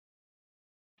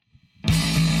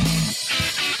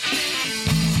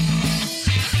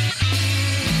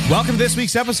Welcome to this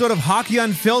week's episode of Hockey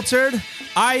Unfiltered.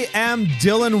 I am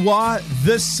Dylan Waugh,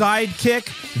 the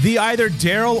sidekick, the either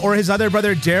Daryl or his other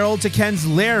brother Daryl to Ken's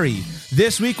Larry.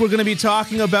 This week we're going to be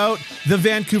talking about the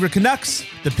Vancouver Canucks,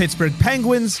 the Pittsburgh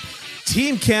Penguins,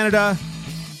 Team Canada,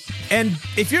 and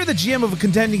if you're the GM of a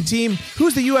contending team,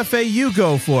 who's the UFA you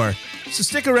go for? So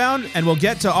stick around and we'll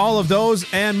get to all of those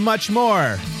and much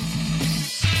more.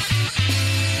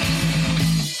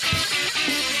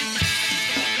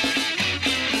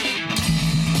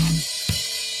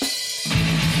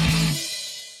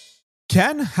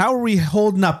 Ken, how are we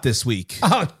holding up this week?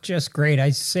 Oh, just great. I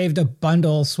saved a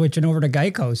bundle switching over to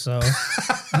Geico, so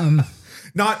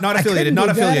not affiliated, not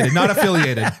affiliated, not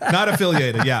affiliated, not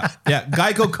affiliated. Yeah.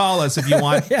 Geico, call us if you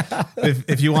want. Yeah.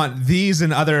 If you want these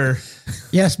and other.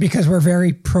 Yes, because we're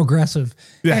very progressive.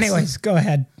 Yes. Anyways, go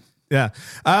ahead. Yeah.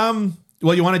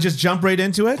 Well, you want to just jump right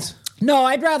into it? No,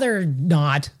 I'd rather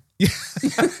not.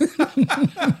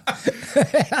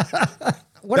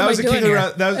 What am I doing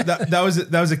here? That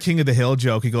was a King of the Hill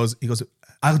joke. He goes,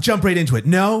 I'll jump right into it.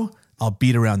 No, I'll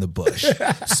beat around the bush.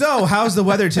 So, how's the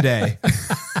weather today?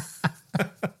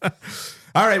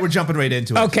 All right, we're jumping right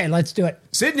into it. Okay, let's do it.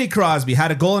 Sidney Crosby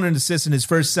had a goal and an assist in his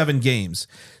first 7 games.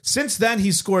 Since then,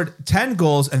 he scored 10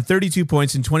 goals and 32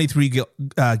 points in 23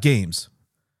 games.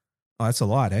 Oh, that's a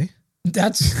lot, eh?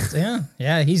 That's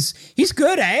yeah. He's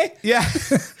good, eh? Yeah.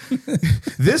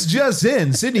 This just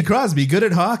in: Sidney Crosby good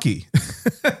at hockey.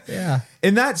 Yeah.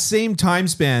 In that same time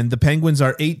span, the Penguins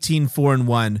are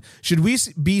 18-4-1. Should we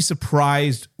be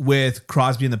surprised with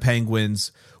Crosby and the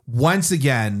Penguins once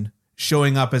again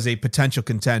showing up as a potential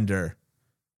contender?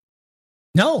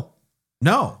 No.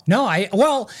 No,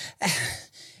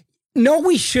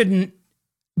 we shouldn't.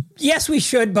 Yes, we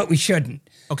should, but we shouldn't.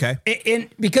 Okay.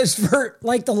 Because for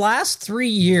like the last 3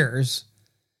 years,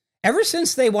 ever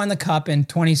since they won the Cup in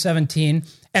 2017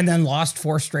 and then lost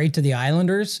 4 straight to the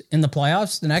Islanders in the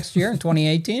playoffs the next year in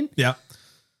 2018. Yeah.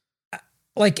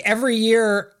 Like every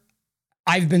year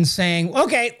I've been saying,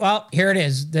 okay, well, here it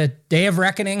is. The day of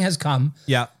reckoning has come.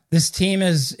 Yeah. This team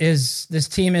is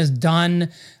done.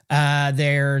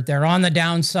 They're on the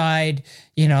downside.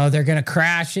 You know, they're going to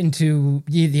crash into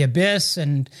the abyss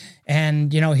and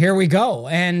here we go.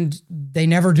 And they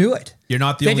never do it. You're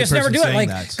not the only person saying that. They just never do it.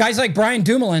 Like guys like Brian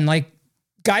Dumoulin, like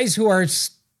guys who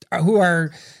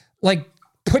are like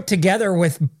put together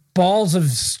with balls of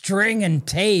string and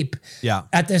tape. Yeah.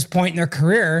 At this point in their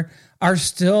career are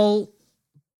still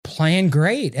playing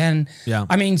great. And yeah.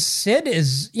 I mean, Sid had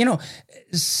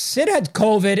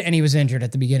COVID and he was injured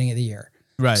at the beginning of the year.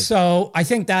 Right. So I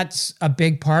think that's a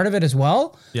big part of it as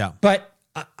well. Yeah. But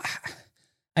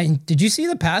did you see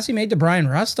the pass he made to Brian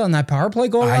Rust on that power play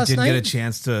goal last night? I didn't get a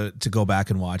chance to go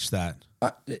back and watch that.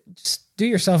 Just do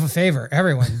yourself a favor,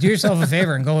 everyone. Do yourself a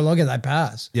favor and go look at that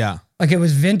pass. Yeah. Like it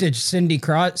was vintage Sidney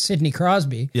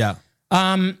Crosby. Yeah.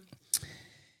 And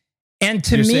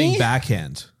to You're me, saying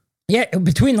backhand. Yeah,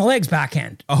 between the legs,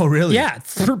 backhand. Oh, really? Yeah,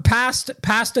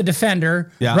 past a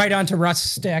defender, yeah. Right onto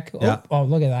Rust's stick. Yeah. Oh,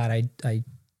 look at that!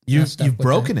 You've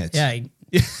broken it. Yeah,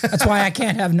 that's why I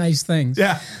can't have nice things.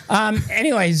 Yeah.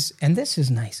 Anyways, and this is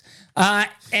nice.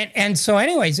 And so,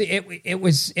 anyways, it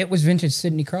was vintage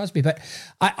Sidney Crosby. But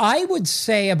I would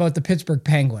say about the Pittsburgh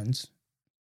Penguins,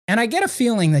 and I get a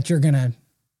feeling that you're gonna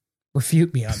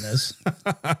refute me on this,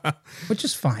 which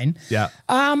is fine. Yeah.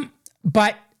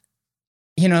 But.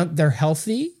 You know, they're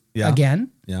healthy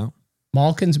again. Yeah.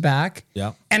 Malkin's back.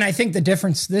 Yeah. And I think the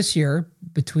difference this year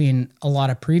between a lot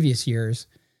of previous years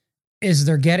is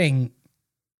they're getting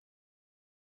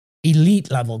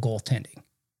elite level goaltending.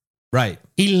 Right.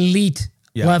 Elite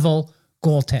level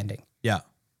goaltending. Yeah.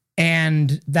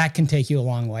 And that can take you a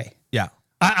long way. Yeah.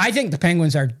 I think the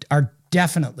Penguins are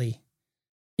definitely,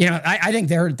 I think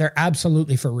they're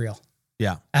absolutely for real.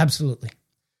 Yeah. Absolutely.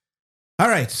 All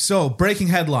right. So breaking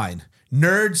headline.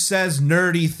 Nerd says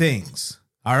nerdy things.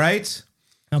 All right.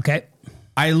 Okay.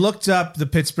 I looked up the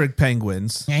Pittsburgh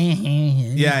Penguins.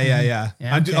 Yeah.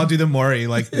 Okay. I'll do the Maury.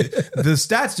 Like the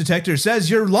stats detector says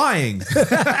you're lying.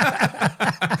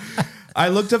 I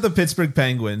looked up the Pittsburgh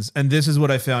Penguins, and this is what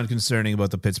I found concerning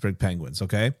about the Pittsburgh Penguins.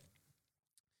 Okay.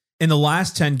 In the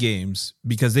last 10 games,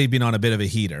 because they've been on a bit of a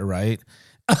heater, right?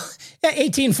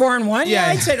 18-4-1. Yeah,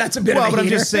 I'd say that's a bit of a heater. But I'm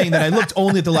just saying that I looked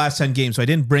only at the last 10 games, so I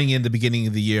didn't bring in the beginning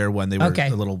of the year when they were a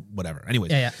little whatever.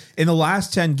 Anyways, in the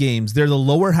last 10 games, they're the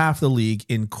lower half of the league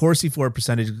in Corsi for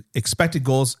percentage, expected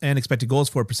goals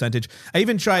for percentage. I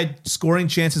even tried scoring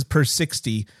chances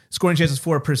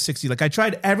for per 60. Like I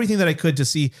tried everything that I could to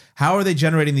see how are they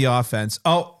generating the offense.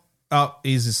 Oh,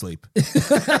 he's asleep.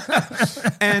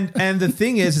 and the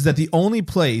thing is that the only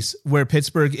place where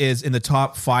Pittsburgh is in the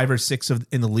top 5 or 6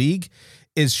 in the league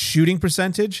is shooting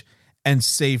percentage and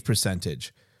save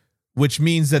percentage, which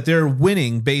means that they're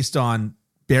winning based on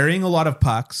burying a lot of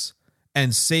pucks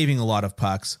and saving a lot of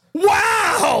pucks.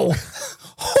 Wow!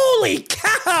 Holy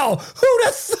cow! Who'd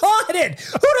have thought it?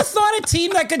 Who'd have thought a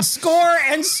team that could score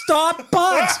and stop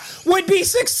pucks would be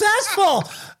successful?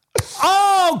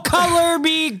 Oh, color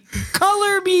me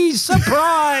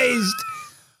surprised.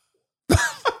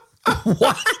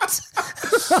 What?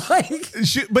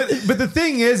 But the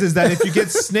thing is that if you get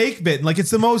snake bitten, like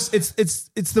it's the most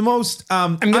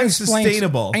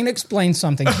unsustainable. I'm gonna explain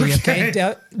something to you, okay,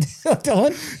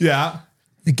 Dylan? Yeah.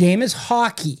 The game is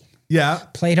hockey. Yeah.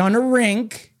 Played on a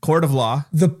rink. Court of law.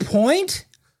 The point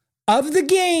of the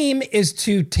game is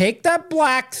to take that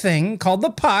black thing called the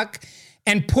puck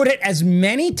and put it as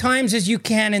many times as you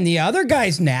can in the other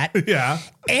guy's net. Yeah.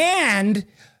 And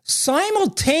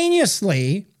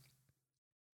simultaneously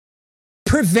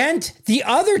prevent the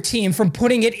other team from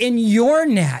putting it in your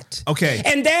net. Okay.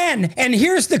 And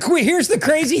here's the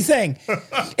crazy thing.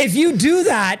 If you do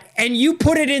that and you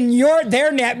put it in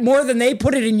their net more than they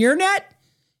put it in your net,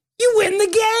 you win the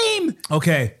game.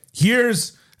 Okay.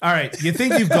 All right. You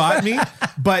think you've got me,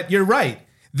 but you're right.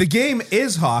 The game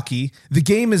is hockey. The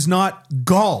game is not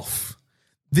golf.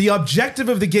 The objective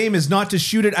of the game is not to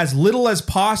shoot it as little as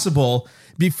possible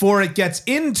before it gets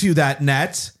into that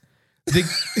net.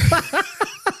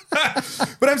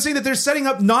 But I'm saying that they're setting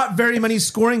up not very many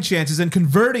scoring chances and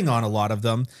converting on a lot of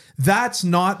them. That's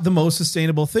not the most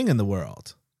sustainable thing in the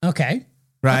world. Okay.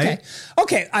 Right?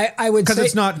 Okay. I would say... Because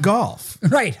it's not golf.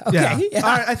 Right. Okay. Yeah.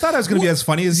 I thought I was going to be as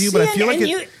funny as you, but I feel like well,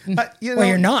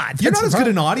 you're not. You're not as good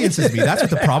an audience as me. That's what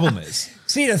the problem is.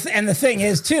 See, and the thing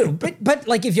is too, but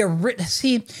like if you're,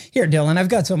 see, here, Dylan, I've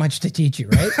got so much to teach you,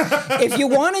 right? If you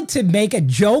wanted to make a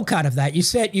joke out of that, you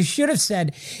should have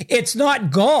said, it's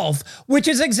not golf, which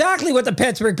is exactly what the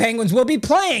Pittsburgh Penguins will be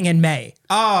playing in May.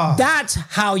 Oh. That's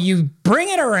how you bring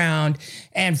it around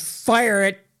and fire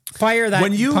that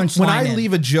punchline. When I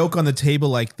leave a joke on the table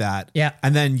like that, yeah,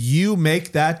 and then you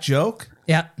make that joke,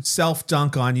 yeah,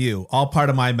 self-dunk on you, all part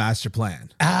of my master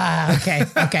plan.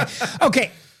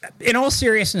 Okay. In all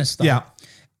seriousness, though, yeah,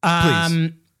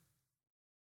 please.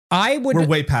 We're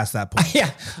way past that point.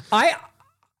 Yeah, I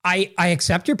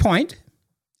accept your point.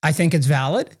 I think it's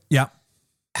valid. Yeah.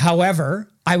 However,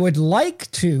 I would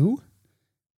like to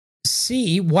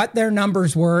see what their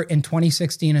numbers were in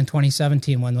 2016 and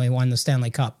 2017 when they won the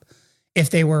Stanley Cup. If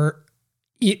they were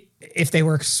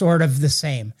sort of the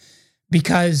same,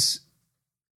 because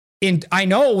I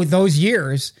know with those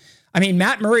years, I mean,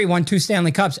 Matt Murray won 2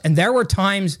 Stanley Cups, and there were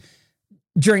times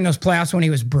during those playoffs when he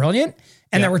was brilliant,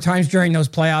 and there were times during those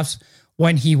playoffs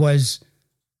when he was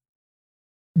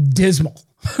dismal.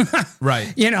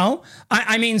 Right. You know,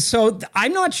 I mean, so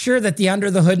I'm not sure that the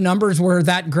under the hood numbers were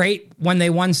that great when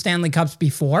they won Stanley Cups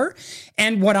before.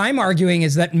 And what I'm arguing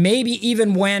is that maybe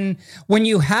even when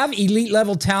you have elite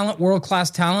level talent, world-class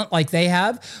talent like they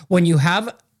have, when you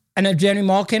have an Evgeny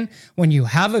Malkin, when you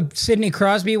have a Sidney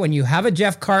Crosby, when you have a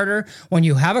Jeff Carter, when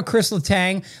you have a Chris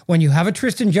Letang, when you have a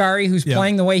Tristan Jarry who's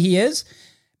playing the way he is,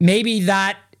 maybe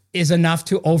that is enough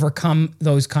to overcome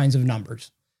those kinds of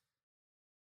numbers.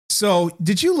 So,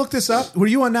 did you look this up? Were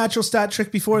you on Natural Stat Trick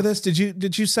before this? Did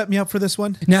you set me up for this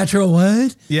one? Natural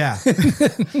what? Yeah.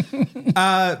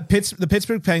 The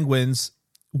Pittsburgh Penguins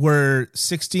were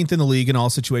 16th in the league in all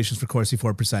situations for Corsi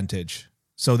for percentage.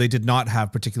 So they did not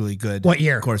have particularly good. What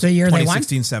year? Corsi, the year they won?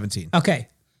 2016-17. Okay.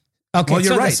 Well, you're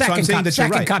so right. The second so I'm saying that you're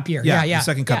right. Cup year. Yeah. The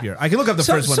second cup year. I can look up the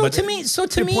first one. But to me,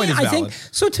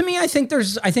 I think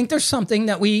there's something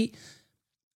that we.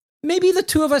 Maybe the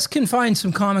two of us can find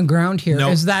some common ground here.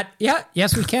 Nope. Is that,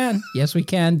 yes, we can. Yes, we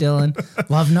can, Dylan.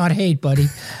 Love, not hate, buddy.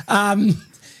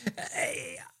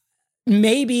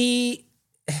 Maybe,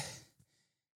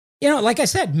 like I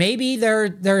said, maybe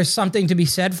there is something to be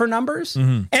said for numbers.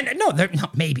 Mm-hmm. And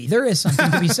maybe there is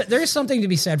something to be said. There is something to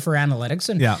be said for analytics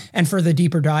and for the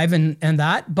deeper dive and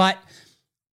that. But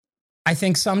I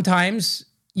think sometimes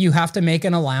you have to make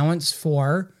an allowance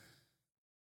for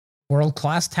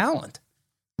world-class talent.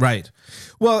 Right.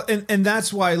 Well, and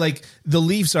that's why like the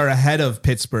Leafs are ahead of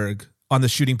Pittsburgh on the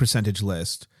shooting percentage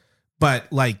list, but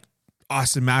like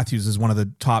Austin Matthews is one of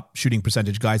the top shooting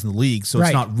percentage guys in the league, so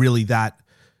it's not really that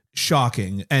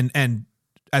shocking. And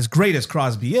as great as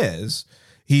Crosby is,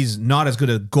 he's not as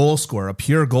good a goal scorer, a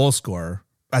pure goal scorer,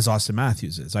 as Austin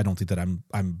Matthews is. I don't think that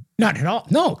I'm not at all.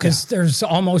 No, because there's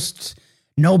almost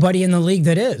nobody in the league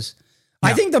that is.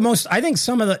 Yeah.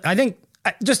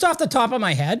 Just off the top of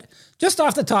my head,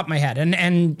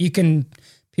 and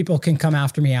people can come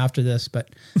after me after this, but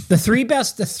the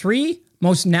three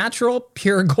most natural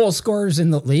pure goal scorers in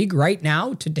the league right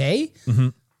now today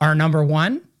are number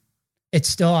one, it's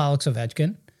still Alex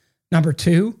Ovechkin. Number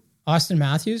two, Austin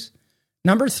Matthews.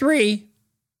 Number three,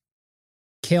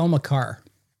 Cale Makar.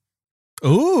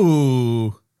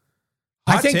 Ooh.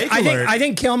 I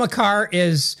think Cale Makar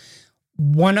is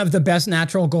one of the best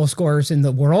natural goal scorers in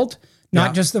the world,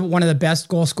 not just one of the best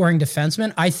goal scoring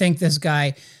defensemen. I think this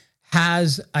guy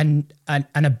has an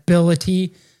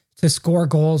ability to score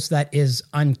goals that is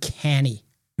uncanny.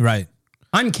 Right.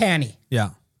 Uncanny.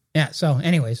 Yeah. Yeah. So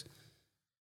anyways,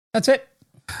 that's it.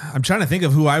 I'm trying to think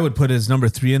of who I would put as number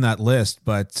 3 in that list,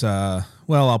 but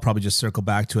I'll probably just circle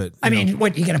back to it. I mean,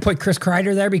 what, you going to put Chris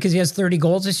Kreider there because he has 30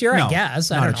 goals this year? No, I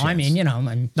guess. I don't know. I mean,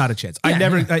 not a chance.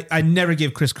 Yeah, I never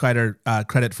give Chris Kreider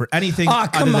credit for anything. Oh,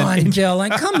 come on,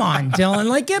 Dylan. Come on, Dylan.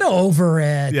 Like, get over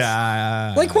it.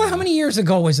 Yeah. Like, what? How many years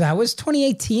ago was that? Was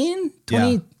 2018?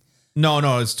 Yeah. No, it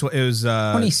was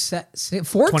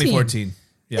 2014.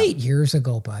 Yeah. 8 years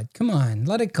ago, bud. Come on,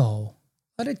 let it go.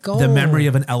 Let it go. The memory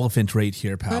of an elephant right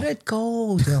here, pal. Let it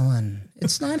go, Dylan.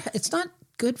 It's not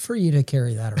good for you to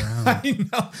carry that around. I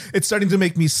know. It's starting to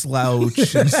make me slouch.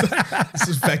 It's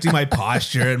affecting my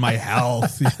posture and my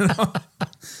health.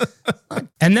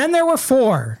 And then there were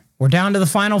 4. We're down to the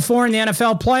final 4 in the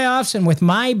NFL playoffs, and with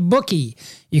my bookie,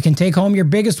 you can take home your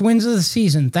biggest wins of the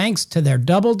season thanks to their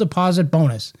double deposit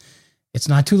bonus. It's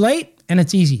not too late, and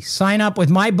it's easy. Sign up with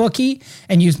my bookie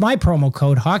and use my promo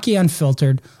code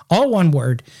HockeyUnfiltered, all one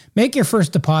word. Make your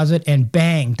first deposit and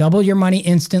bang, double your money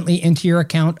instantly into your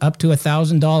account up to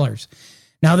 $1,000.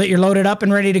 Now that you're loaded up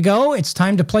and ready to go, it's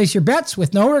time to place your bets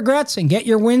with no regrets and get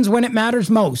your wins when it matters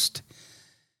most.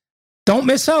 Don't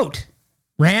miss out.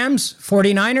 Rams,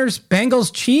 49ers,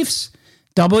 Bengals, Chiefs.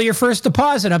 Double your first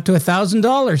deposit up to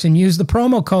 $1,000 and use the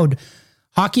promo code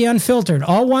HockeyUnfiltered,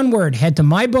 all one word. Head to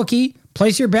MyBookie,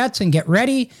 place your bets, and get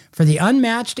ready for the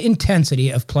unmatched intensity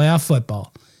of playoff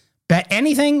football. Bet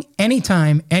anything,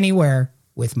 anytime, anywhere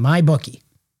with MyBookie.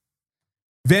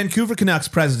 Vancouver Canucks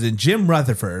president Jim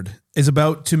Rutherford is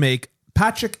about to make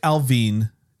Patrick Allvin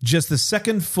just the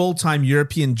second full-time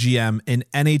European GM in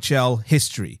NHL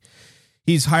history.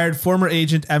 He's hired former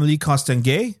agent Emily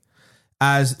Costanguay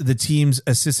as the team's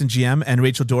assistant GM and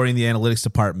Rachel Dory in the analytics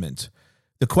department.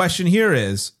 The question here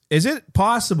is it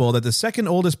possible that the second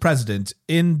oldest president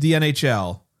in the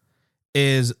NHL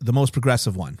is the most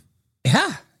progressive one?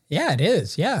 Yeah, it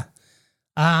is. Yeah.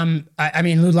 I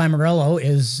mean, Lou Lamoriello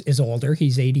is older.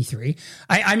 He's 83.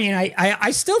 I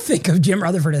still think of Jim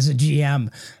Rutherford as a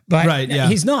GM, but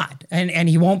he's not, and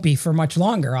he won't be for much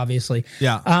longer, obviously.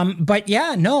 Yeah. But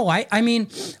yeah, no, I mean,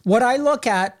 what I look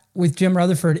at with Jim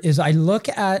Rutherford is I look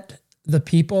at the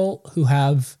people who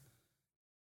have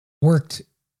worked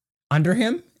under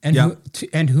him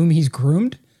and whom he's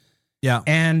groomed. Yeah.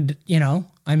 And,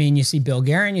 I mean, you see Bill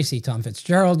Guerin, you see Tom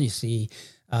Fitzgerald, you see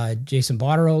Jason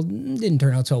Botterill. Didn't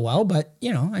turn out so well, but,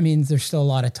 I mean, there's still a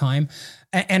lot of time.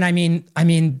 And I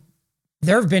mean,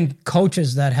 there have been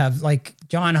coaches that have, like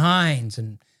John Hines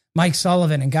and Mike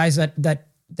Sullivan and guys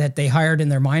that they hired in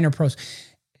their minor pros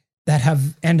that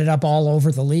have ended up all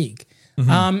over the league.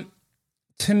 Mm-hmm.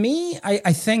 To me,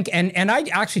 I think, and I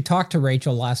actually talked to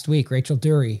Rachel last week, Rachel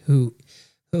Dury, who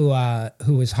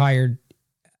was hired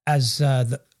as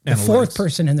the fourth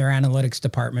person in their analytics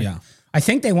department. Yeah. I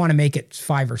think they want to make it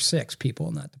 5 or 6 people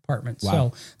in that department. Wow.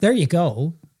 So there you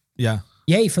go. Yeah.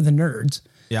 Yay for the nerds.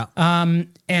 Yeah.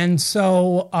 And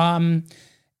so,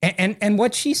 and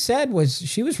what she said was,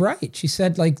 she was right. She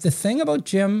said, like, the thing about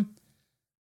Jim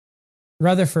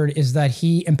Rutherford is that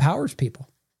he empowers people.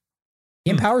 He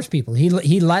empowers people.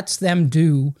 He lets them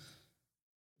do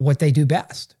what they do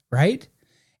best, right?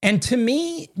 And to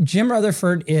me, Jim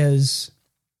Rutherford he's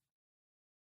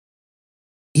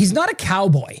not a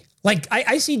cowboy. Like,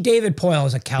 I see David Poile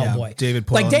as a cowboy. Yeah, David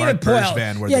Poile and Mark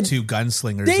Bergevin were the two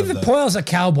gunslingers. David Poile's a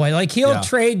cowboy. Like, he'll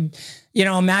trade,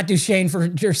 Matt Duchene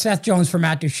or Seth Jones for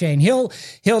Matt Duchene. He'll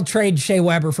trade Shea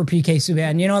Weber for PK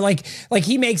Subban. Like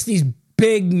he makes these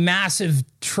big, massive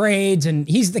trades, and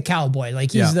he's the cowboy.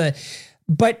 Like, he's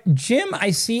But Jim,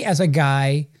 I see as a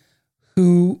guy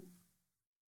who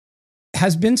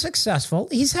has been successful.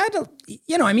 He's had,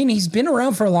 he's been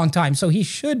around for a long time, so he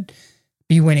should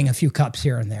be winning a few cups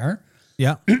here and there.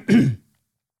 Yeah.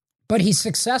 But he's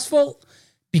successful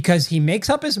because he makes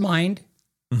up his mind.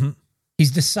 Mm-hmm.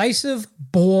 He's decisive,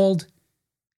 bold,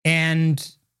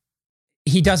 and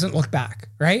he doesn't look back,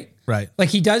 right? Right. Like,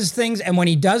 he does things, and when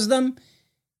he does them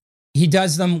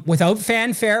without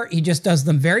fanfare. He just does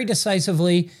them very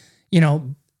decisively,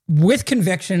 with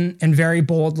conviction and very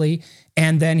boldly.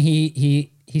 And then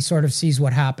he sort of sees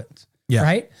what happens. Yeah.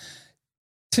 Right.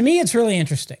 To me, it's really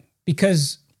interesting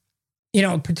because,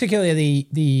 particularly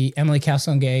the Emily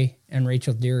Castonguay and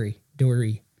Rachel Dury,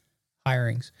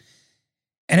 hirings.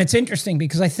 And it's interesting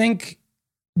because I think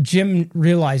Jim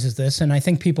realizes this, and I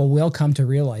think people will come to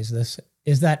realize this,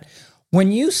 is that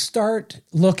when you start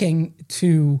looking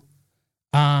to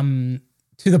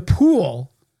the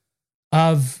pool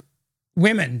of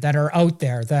women that are out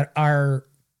there that are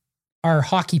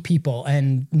hockey people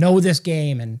and know this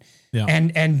game and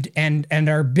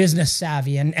are business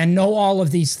savvy and know all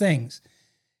of these things.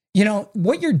 You know,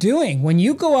 what you're doing when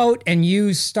you go out and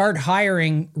you start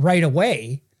hiring right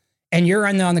away and you're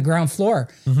on the ground floor,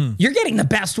 you're getting the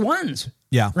best ones.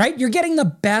 Yeah. Right? You're getting the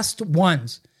best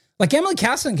ones. Like Emily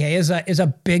Castonguay is a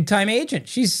big time agent.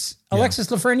 She's Alexis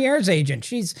Lafreniere's agent.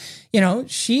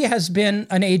 She has been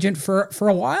an agent for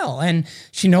a while, and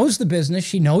she knows the business.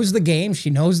 She knows the game. She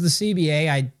knows the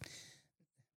CBA.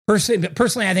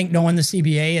 Personally, I think knowing the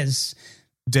CBA is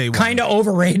kind of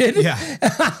overrated.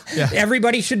 Yeah.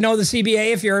 Everybody should know the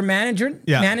CBA if you're a management.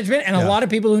 And a lot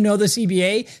of people who know the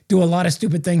CBA do a lot of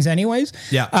stupid things anyways.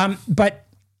 Yeah. But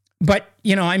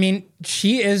I mean,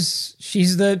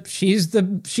 she's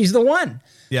the one.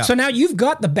 Yeah. So now you've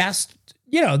got the best,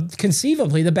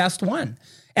 conceivably the best one.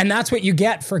 And that's what you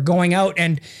get for going out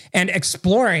and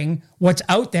exploring what's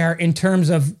out there in terms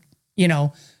of,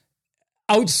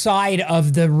 outside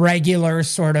of the regular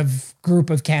sort of group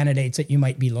of candidates that you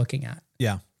might be looking at.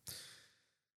 Yeah.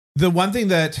 The one thing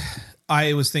that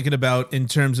I was thinking about in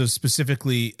terms of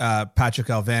specifically Patrick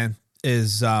Alvin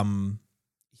is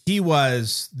he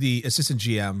was the assistant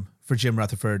GM for Jim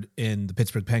Rutherford in the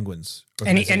Pittsburgh Penguins.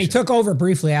 And he took over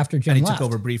briefly after Jim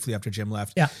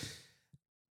left. Yeah.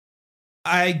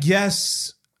 I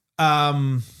guess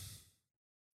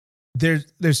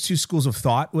there's two schools of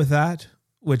thought with that,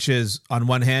 which is on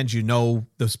one hand, you know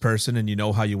this person and you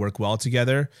know how you work well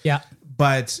together. Yeah.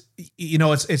 But,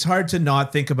 it's hard to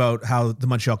not think about how the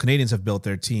Montreal Canadiens have built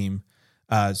their team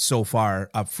so far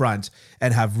up front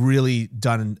and have really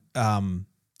done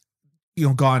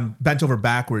gone bent over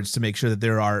backwards to make sure that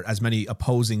there are as many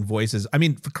opposing voices. I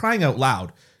mean, for crying out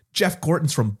loud, Jeff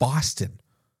Gorton's from Boston.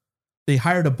 They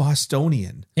hired a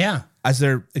Bostonian as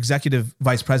their executive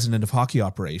vice president of hockey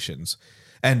operations.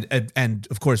 And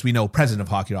of course, we know president of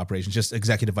hockey operations, just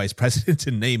executive vice president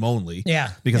in name only.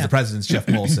 Yeah. Because the president's Jeff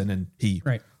Molson and he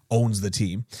owns the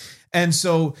team. And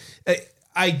so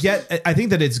I think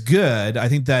that it's good. I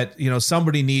think that,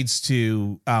 somebody needs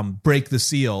to break the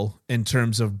seal in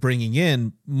terms of bringing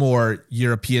in more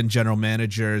European general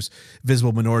managers,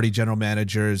 visible minority general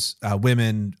managers,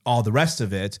 women, all the rest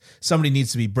of it. Somebody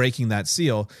needs to be breaking that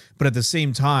seal. But at the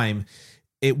same time,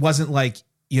 it wasn't like,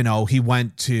 he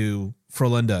went to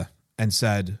Frölunda and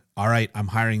said, all right, I'm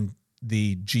hiring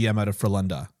the GM out of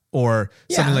Frölunda. Or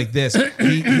something like this.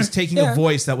 He's taking a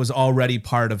voice that was already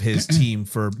part of his team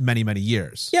for many, many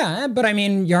years. Yeah, but I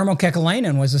mean, Jarmo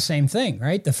Kekalainen was the same thing,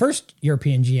 right? The first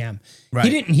European GM. Right.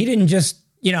 He didn't just,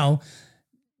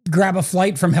 grab a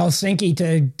flight from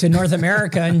Helsinki to North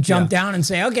America and jump down and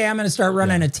say, okay, I'm going to start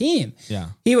running a team. Yeah.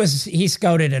 He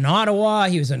scouted in Ottawa.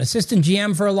 He was an assistant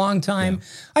GM for a long time. Yeah.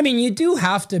 I mean, you do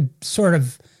have to sort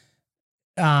of,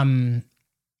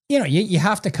 you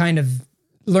have to kind of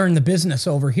learn the business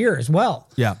over here as well.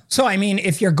 Yeah. So, I mean,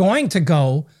 if you're going to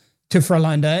go to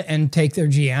Frölunda and take their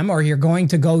GM, or you're going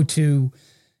to go to,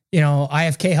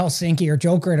 IFK Helsinki or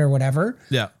Jokerit or whatever,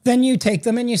 then you take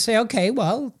them and you say, okay,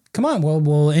 well, come on,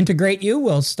 we'll integrate you.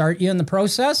 We'll start you in the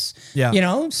process.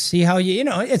 Yeah. See how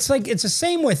it's like, it's the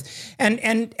same with, and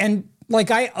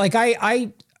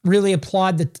I really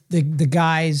applaud the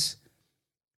guys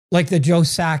like the Joe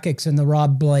Sakic's and the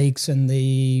Rob Blakes and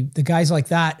the guys like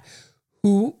that,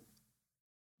 who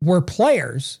were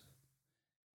players,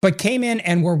 but came in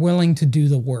and were willing to do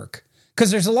the work. Because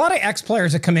there's a lot of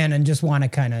ex-players that come in and just want to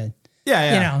kind of,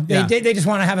 they just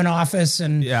want to have an office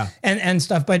and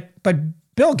stuff. But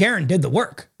Bill Guerin did the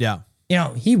work. Yeah.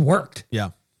 He worked. Yeah.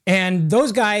 And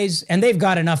those guys, and they've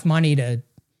got enough money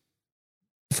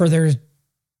for their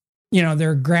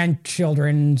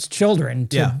grandchildren's children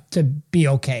to be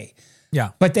okay. Yeah.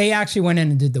 But they actually went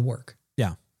in and did the work.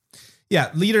 Yeah,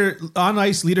 on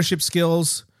ice leadership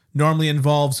skills normally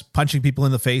involves punching people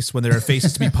in the face when there are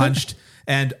faces to be punched,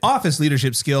 and office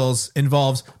leadership skills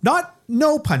involves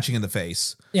no punching in the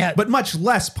face, but much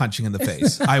less punching in the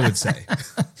face, I would say.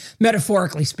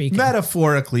 Metaphorically speaking.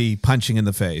 Metaphorically punching in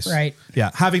the face. Right.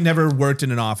 Yeah, having never worked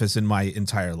in an office in my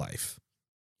entire life.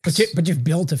 But you've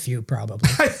built a few, probably.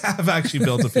 I have actually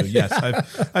built a few, yes.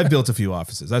 I've built a few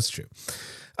offices, that's true.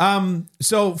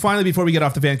 So finally, before we get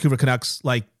off the Vancouver Canucks,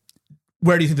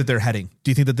 where do you think that they're heading?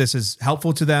 Do you think that this is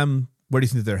helpful to them? Where do you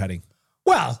think that they're heading?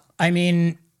 Well, I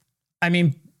mean,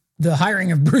 the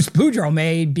hiring of Bruce Boudreau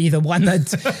may be the one that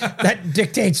that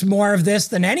dictates more of this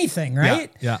than anything,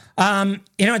 right? Yeah.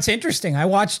 It's interesting. I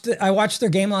watched their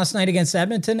game last night against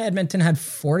Edmonton. Edmonton had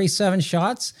 47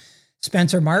 shots.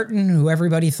 Spencer Martin, who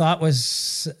everybody thought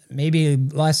was maybe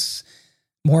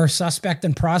more suspect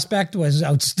than prospect, was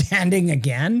outstanding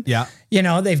again. Yeah.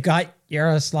 They've got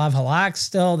Yaroslav Halak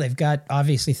still. They've got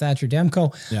obviously Thatcher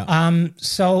Demko. Yeah.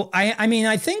 So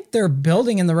I think they're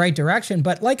building in the right direction.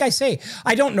 But like I say,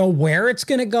 I don't know where it's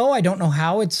going to go. I don't know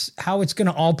how it's going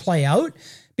to all play out,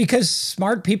 because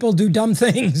smart people do dumb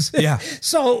things. Yeah.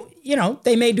 So,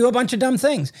 they may do a bunch of dumb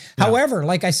things. Yeah. However,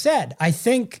 like I said, I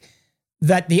think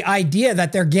that the idea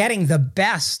that they're getting the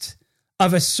best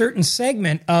of a certain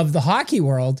segment of the hockey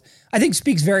world, I think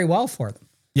speaks very well for them.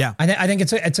 Yeah. I think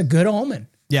it's a good omen.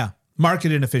 Yeah.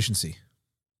 Market inefficiency.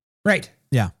 Right.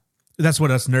 Yeah. That's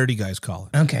what us nerdy guys call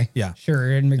it. Okay. Yeah.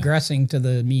 Sure. And regressing to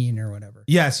the mean or whatever.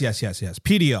 Yes.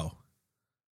 PDO.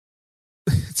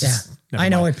 I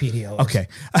know what PDO is. Okay.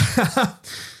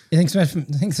 You think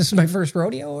this is my first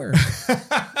rodeo, or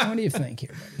what do you think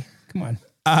here, buddy? Come on.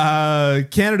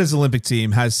 Canada's Olympic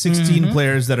team has 16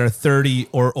 players that are 30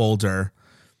 or older.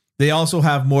 They also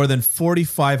have more than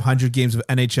 4,500 games of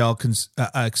NHL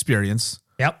experience.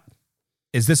 Yep.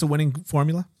 Is this a winning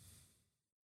formula?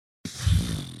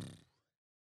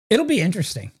 It'll be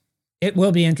interesting. It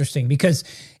will be interesting because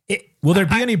will there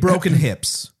be any broken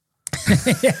hips?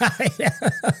 Yeah.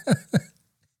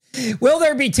 Will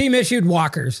there be team issued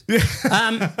walkers?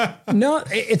 No,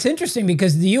 it's interesting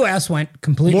because the U.S. went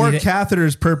completely more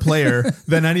catheters per player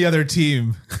than any other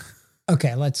team.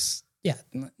 Okay,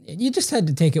 you just had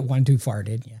to take it one too far,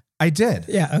 didn't you? I did.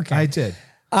 Yeah. Okay. I did.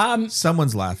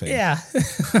 Someone's laughing. Yeah.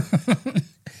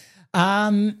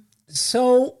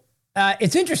 So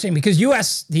it's interesting because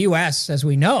the U.S., as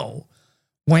we know,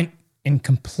 went in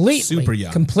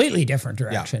completely different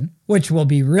direction, which will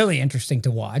be really interesting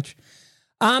to watch.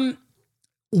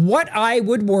 What I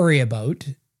would worry about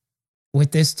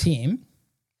with this team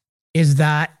is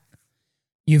that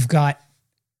you've got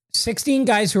 16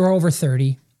 guys who are over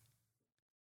 30,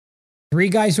 3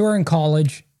 guys who are in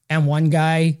college, and 1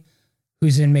 guy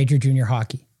who's in major junior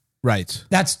hockey. Right.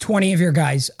 That's 20 of your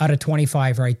guys out of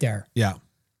 25 right there. Yeah.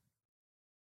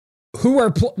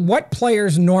 What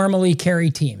players normally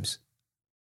carry teams?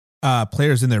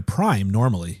 Players in their prime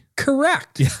normally.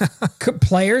 Correct. Yeah.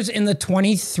 Players in the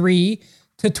 23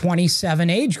 to 27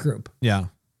 age group. Yeah.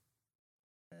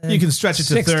 You can stretch it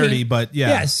to 16, 30, but yeah.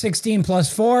 Yeah, 16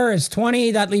 plus 4 is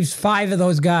 20. That leaves 5 of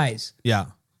those guys. Yeah.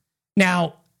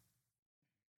 Now,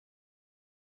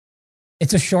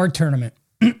 it's a short tournament.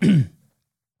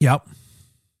 Yep.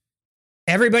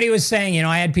 Everybody was saying,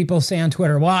 I had people say on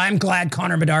Twitter, well, I'm glad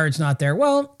Connor Bedard's not there.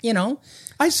 Well,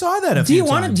 I saw that a few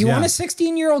times. Do you want a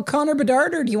 16-year-old Connor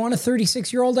Bedard, or do you want a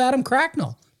 36-year-old Adam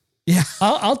Cracknell? Yeah.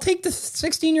 I'll take the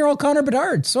 16-year-old Connor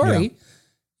Bedard. Sorry.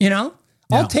 Yeah.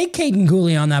 I'll take Caden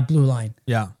Gooley on that blue line.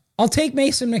 Yeah. I'll take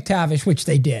Mason McTavish, which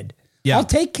they did. Yeah. I'll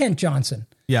take Kent Johnson.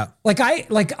 Yeah.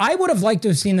 I would have liked to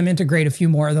have seen them integrate a few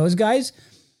more of those guys,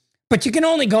 but you can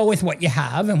only go with what you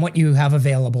have and what you have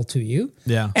available to you.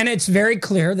 Yeah. And it's very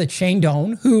clear that Shane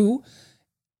Doan, who,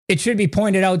 it should be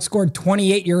pointed out, scored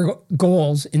 28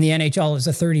 goals in the NHL as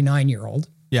a 39-year-old.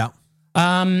 Yeah.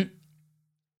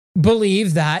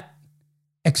 Believe that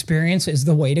experience is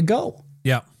the way to go.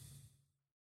 Yeah.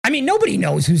 I mean, nobody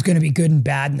knows who's going to be good and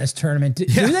bad in this tournament. Do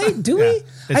they? Do we?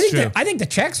 I think the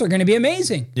Czechs are going to be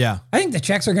amazing. Yeah. I think the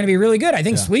Czechs are going to be really good. I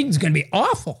think Sweden's going to be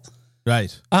awful.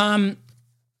 Right.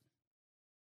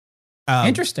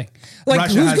 Interesting. Who's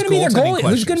going to be their goalie?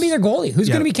 Who's going to be their goalie? Who's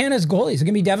going to be Canada's goalie? Is it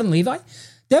going to be Devin Levi?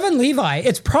 Devin Levi,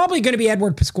 it's probably going to be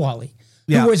Edward Pasquale,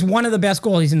 who was one of the best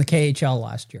goalies in the KHL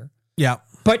last year. Yeah.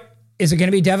 But is it going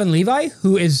to be Devin Levi,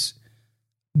 who has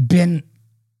been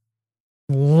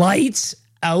lights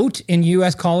out in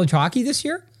U.S. college hockey this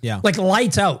year? Yeah.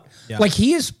 Lights out. Yeah.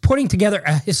 He is putting together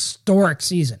a historic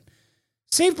season.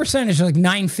 Save percentage is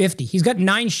 .950. He's got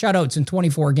 9 shutouts in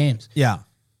 24 games. Yeah.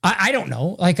 I don't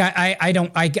know.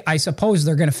 I suppose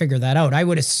they're going to figure that out. I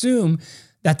would assume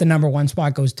that the number 1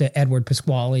 spot goes to Edward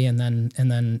Pasquale, and then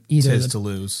either it's his to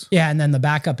lose. Yeah, and then the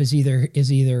backup is either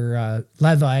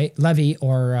Levy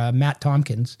or Matt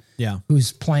Tompkins. Yeah,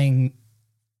 who's playing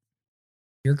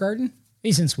Beer Garden.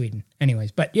 He's in Sweden,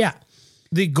 anyways. But yeah,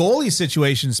 the goalie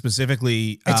situation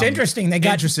specifically, it's interesting. They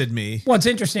interested me. Well, it's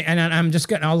interesting, and I'm just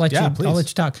gonna. I'll let you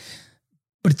talk.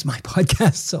 But it's my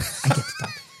podcast, so I get to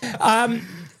talk.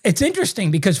 It's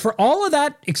interesting because for all of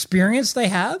that experience they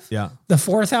have, the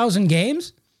 4,000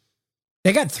 games,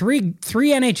 They got three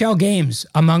NHL games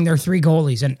among their 3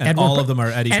 goalies, and all of them are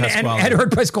Eddie Pasquale. And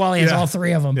Edward Pasquale has all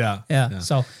 3 of them. Yeah.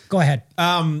 So go ahead.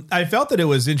 I felt that it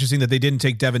was interesting that they didn't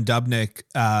take Devin Dubnyk,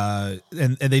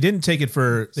 and they didn't take it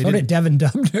for. So did Devin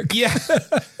Dubnyk. Yeah.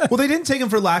 Well, they didn't take him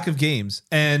for lack of games,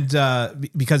 and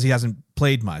because he hasn't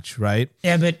played much, right?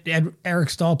 Yeah, but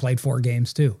Eric Stahl played 4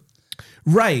 games too.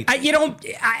 Right.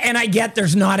 I get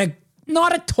there's not a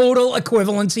total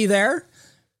equivalency there.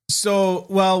 So,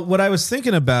 well, what I was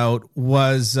thinking about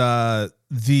was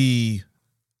the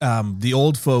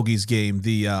old fogies game,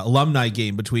 the alumni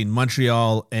game between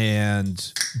Montreal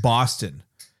and Boston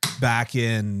back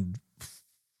in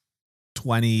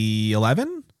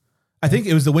 2011. I think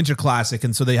it was the Winter Classic,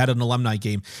 and so they had an alumni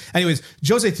game. Anyways,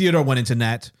 Jose Theodore went into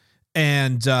net,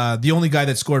 and the only guy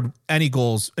that scored any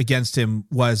goals against him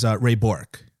was Ray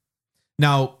Bourque.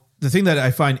 Now, the thing that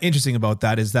I find interesting about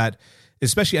that is that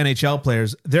especially NHL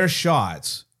players, their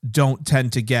shots don't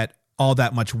tend to get all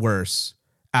that much worse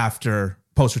after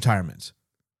post-retirement.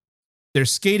 Their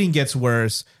skating gets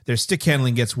worse, their stick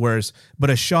handling gets worse,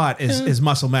 but a shot is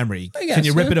muscle memory. Can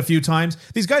you rip it a few times?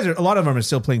 These guys a lot of them are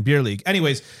still playing beer league.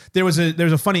 Anyways, there's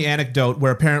a funny anecdote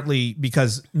where apparently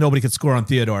because nobody could score on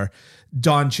Theodore,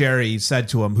 Don Cherry said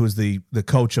to him, who's the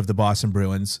coach of the Boston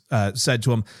Bruins, said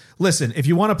to him, listen, if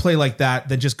you want to play like that,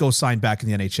 then just go sign back in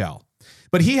the NHL.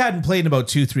 But he hadn't played in about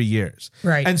 2-3 years.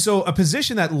 Right. And so a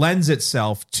position that lends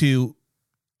itself to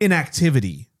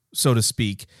inactivity, so to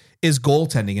speak, is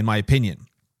goaltending, in my opinion,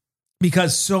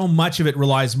 because so much of it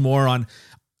relies more on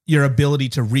your ability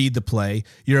to read the play,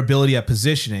 your ability at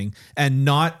positioning, and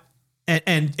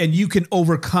you can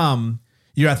overcome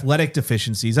your athletic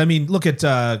deficiencies. I mean, look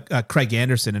at Craig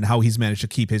Anderson and how he's managed to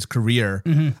keep his career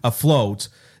afloat,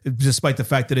 despite the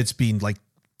fact that it's been like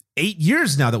 8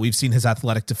 years now that we've seen his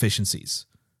athletic deficiencies,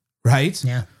 right?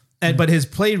 Yeah. But his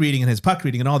play reading and his puck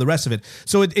reading and all the rest of it.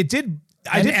 So it did.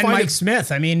 I did find Mike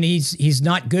Smith. I mean, he's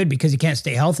not good because he can't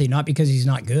stay healthy, not because he's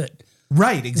not good.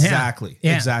 Right. Exactly.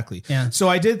 Yeah. Exactly. Yeah. So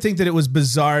I did think that it was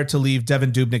bizarre to leave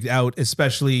Devin Dubnyk out,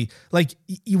 especially like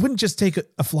you wouldn't just take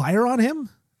a flyer on him.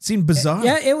 Seemed bizarre.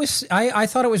 Yeah, it was. I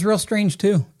thought it was real strange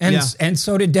too, and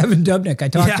so did Devin Dubnyk. I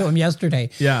talked to him yesterday.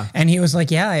 Yeah, and he was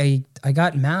like, "Yeah, I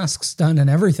got masks done and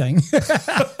everything,"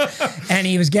 and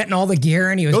he was getting all the gear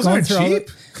and he was going through.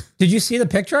 Cheap. Did you see the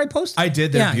picture I posted? I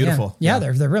did. They're beautiful. Yeah,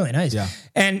 they're really nice. Yeah,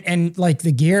 and like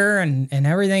the gear and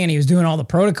everything, and he was doing all the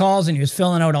protocols and he was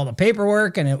filling out all the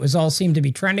paperwork, and it was all seemed to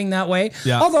be trending that way.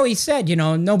 Yeah. Although he said,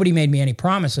 nobody made me any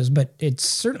promises, but it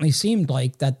certainly seemed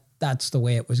like that's the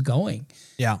way it was going.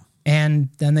 Yeah. And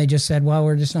then they just said, well,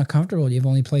 we're just not comfortable. You've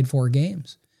only played 4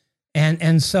 games.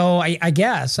 And so I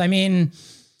guess, I mean,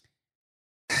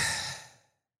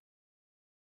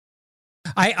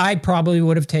 I probably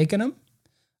would have taken him.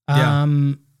 Yeah.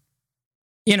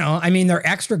 I mean, their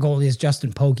extra goalie is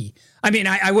Justin Pogge. I mean,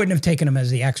 I wouldn't have taken him as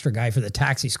the extra guy for the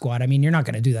taxi squad. I mean, you're not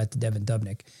going to do that to Devin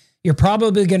Dubnyk. You're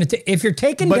probably going to, if you're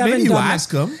taking but Devin maybe you Dubnyk,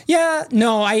 ask him. Yeah,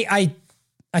 no, I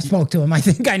spoke to him. I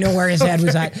think I know where his head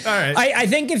was at. All right. I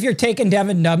think if you're taking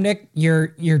Devin Dubnyk,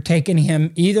 you're taking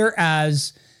him either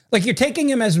as like you're taking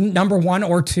him as number 1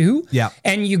 or 2. Yeah.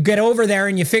 And you get over there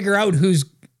and you figure out who's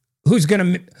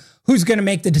gonna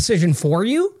make the decision for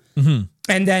you. Mm-hmm.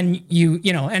 And then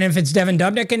and if it's Devin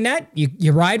Dubnyk in net,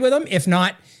 you ride with him. If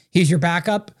not, he's your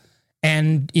backup.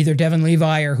 And either Devin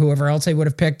Levi or whoever else they would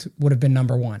have picked would have been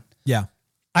number 1. Yeah.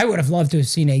 I would have loved to have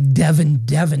seen a Devin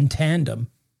tandem.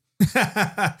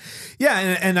 Yeah,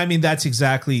 and I mean that's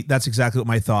exactly what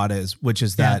my thought is, which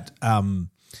is that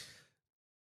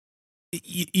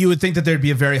you would think that there'd be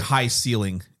a very high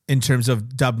ceiling in terms of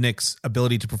Dubnyk's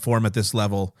ability to perform at this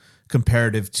level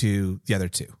comparative to the other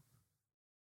 2.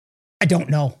 I don't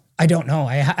know.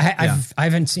 I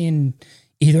haven't seen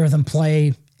either of them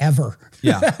play ever.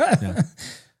 Yeah.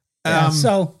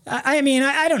 So I mean,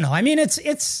 I don't know. I mean,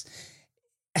 it's.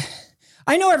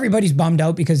 I know everybody's bummed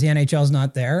out because the NHL's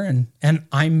not there, and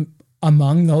I'm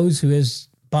among those who is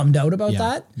bummed out about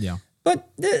that. Yeah. But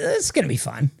it's going to be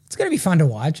fun. It's going to be fun to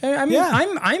watch. I mean,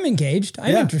 I'm engaged.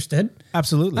 I'm interested.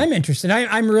 Absolutely. I'm interested.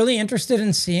 I'm really interested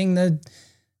in seeing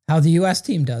how the U.S.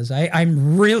 team does.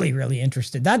 I'm really, really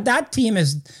interested. That team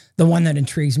is the one that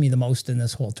intrigues me the most in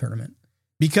this whole tournament.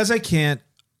 Because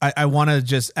I want to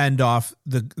just end off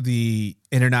the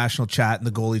international chat and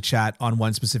the goalie chat on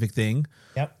one specific thing.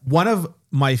 Yep. One of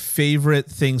my favorite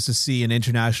things to see in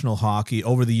international hockey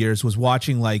over the years was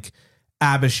watching like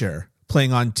Abisher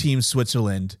playing on Team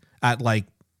Switzerland at like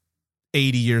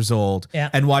 80 years old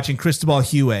and watching Cristobal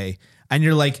Huey. And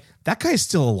you're like, that guy's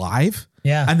still alive.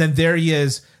 Yeah. And then there he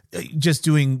is just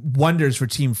doing wonders for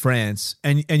Team France.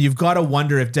 And you've got to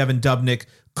wonder if Devin Dubnyk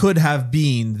could have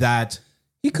been that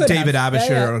He could David have.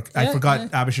 Abisher, or I Yeah, forgot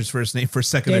yeah. Abisher's first name for a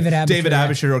second. David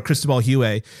Abisher, yeah. or Cristobal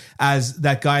Huey as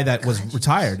that guy that was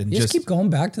retired and You just keep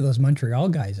going back to those Montreal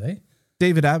guys, eh?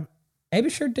 David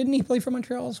Abisher, didn't he play for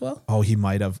Montreal as well? Oh, he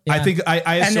might have. Yeah. I think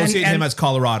I associate him as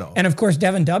Colorado. And of course,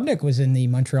 Devin Dubnyk was in the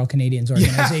Montreal Canadiens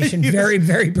organization very,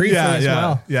 very briefly as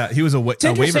well. Yeah, he was It's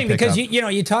interesting because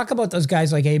you talk about those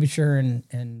guys like Abisher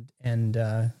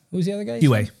and who's the other guy?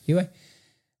 Huey.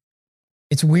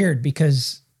 It's weird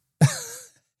because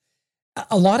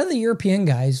a lot of the European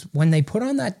guys, when they put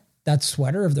on that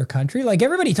sweater of their country, like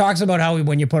everybody talks about how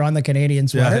when you put on the Canadian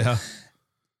sweater,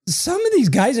 some of these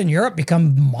guys in Europe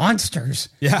become monsters.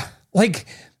 Yeah. Like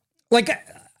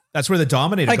that's where the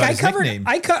Dominator got his nickname.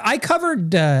 I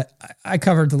covered the,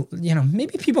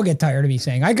 maybe people get tired of me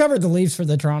saying I covered the Leafs for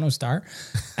the Toronto Star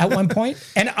at one point.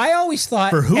 And I always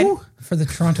thought for who? For the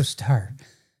Toronto Star,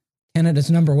 Canada's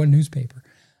 #1 newspaper.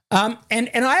 And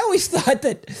I always thought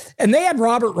that, and they had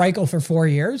Robert Reichel for 4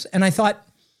 years. And I thought,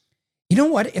 you know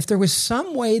what? If there was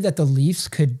some way that the Leafs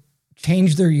could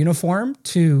change their uniform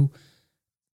to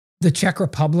the Czech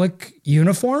Republic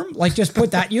uniform, like just put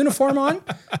that uniform on,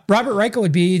 Robert Reichel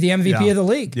would be the MVP of the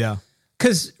league. Yeah.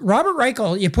 Because Robert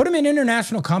Reichel, you put him in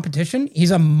international competition,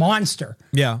 he's a monster.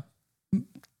 Yeah.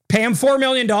 Pay him $4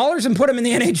 million and put him in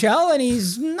the NHL, and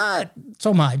he's not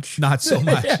so much. Not so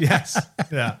much. Yes.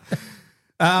 Yeah.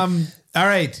 All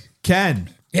right, Ken.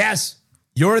 Yes.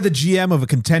 You're the GM of a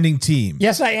contending team.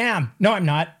 Yes, I am. No, I'm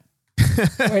not.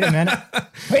 Wait a minute.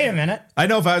 I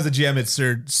know if I was the GM, it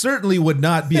certainly would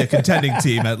not be a contending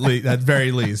team at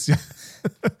very least.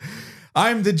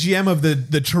 I'm the GM of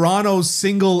the Toronto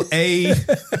single A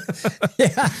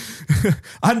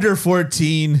under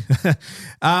 14.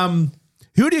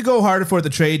 Who do you go harder for at the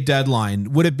trade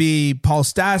deadline? Would it be Paul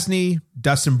Stastny,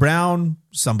 Dustin Brown,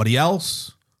 somebody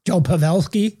else? Joe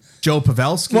Pavelski.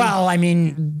 Well, I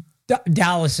mean,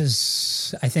 Dallas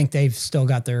is, I think they've still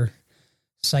got their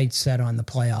sights set on the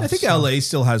playoffs. I think LA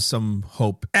still has some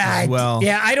hope as well.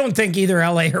 Yeah, I don't think either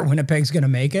LA or Winnipeg's going to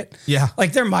make it. Yeah.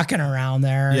 Like they're mucking around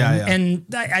there. And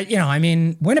I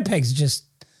mean, Winnipeg's just,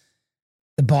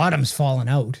 the bottom's falling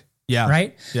out. Yeah.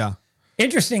 Right? Yeah.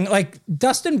 Interesting. Like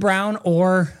Dustin Brown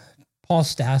or Paul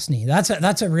Stastny.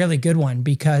 That's a really good one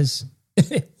because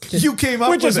you came up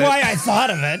with it. Which is why I thought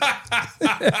of it.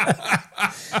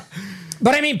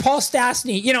 But I mean, Paul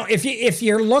Stastny, if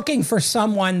you're looking for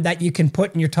someone that you can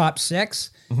put in your top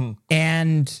 6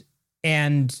 and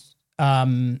make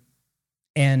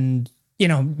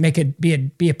it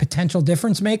be a potential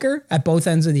difference maker at both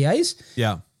ends of the ice.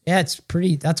 Yeah. Yeah, that's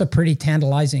a pretty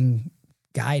tantalizing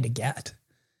guy to get.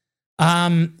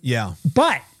 Yeah.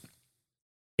 But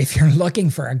if you're looking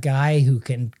for a guy who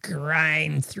can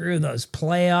grind through those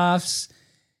playoffs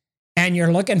and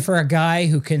you're looking for a guy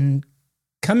who can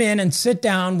come in and sit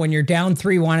down when you're down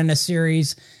 3-1 in a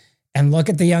series and look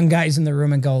at the young guys in the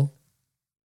room and go,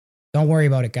 don't worry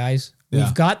about it, guys.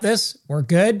 We've got this. We're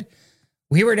good.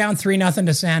 We were down 3-0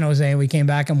 to San Jose and we came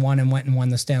back and won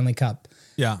the Stanley Cup.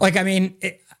 Yeah. Like, I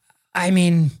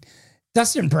mean,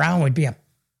 Dustin Brown would be a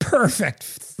perfect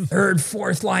third,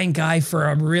 fourth line guy for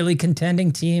a really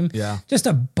contending team. Yeah. Just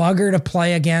a bugger to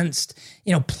play against,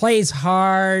 plays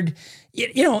hard,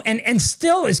 and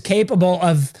still is capable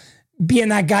of being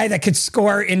that guy that could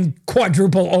score in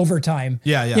quadruple overtime.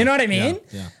 Yeah. Yeah. You know what I mean?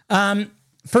 Yeah.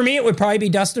 For me, it would probably be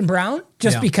Dustin Brown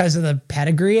just because of the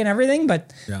pedigree and everything.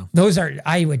 But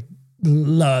I would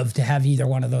love to have either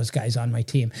one of those guys on my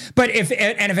team. But if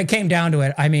it came down to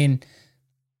it, I mean,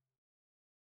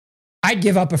 I'd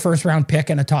give up a first round pick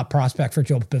and a top prospect for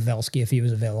Joe Pavelski if he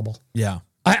was available. Yeah.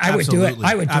 I would do it.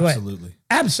 I would do it.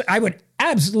 I would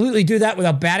absolutely do that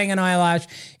without batting an eyelash.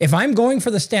 If I'm going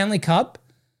for the Stanley Cup,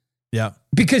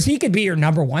 because he could be your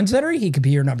number 1 center, he could be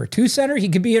your number 2 center, he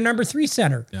could be your number 3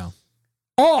 center. Yeah.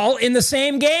 All in the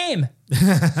same game.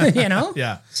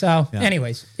 Yeah. So,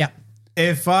 anyways,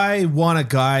 If I want a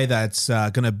guy that's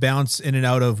going to bounce in and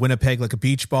out of Winnipeg like a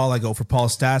beach ball, I go for Paul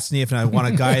Stastny. If I want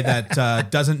a guy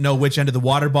that doesn't know which end of the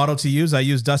water bottle to use, I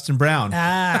use Dustin Brown.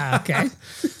 Okay.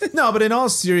 No, but in all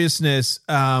seriousness,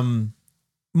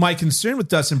 my concern with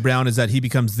Dustin Brown is that he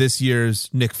becomes this year's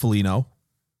Nick Foligno,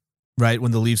 right?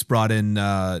 When the Leafs brought in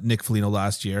Nick Foligno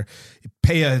last year.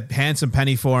 Pay a handsome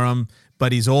penny for him,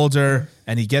 but he's older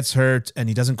and he gets hurt and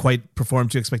he doesn't quite perform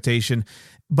to expectation.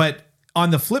 But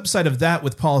on the flip side of that,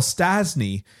 with Paul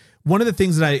Stastny, one of the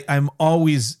things that I'm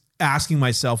always asking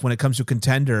myself when it comes to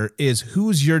contender is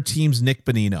who's your team's Nick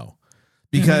Bonino?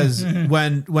 Because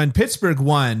when Pittsburgh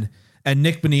won and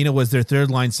Nick Bonino was their third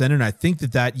line center, and I think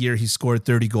that year he scored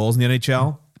 30 goals in the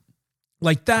NHL,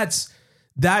 like that's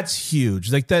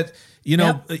huge. Like that,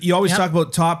 you always talk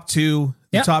about top 2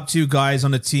 Yep. top two guys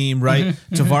on the team, right?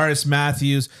 Tavares,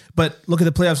 Matthews. But look at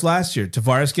the playoffs last year.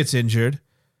 Tavares gets injured,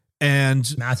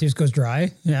 and Matthews goes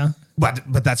dry. Yeah.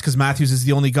 But that's because Matthews is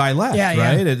the only guy left,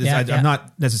 right? I'm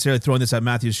not necessarily throwing this at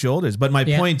Matthews' shoulders, but my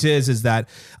point is that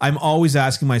I'm always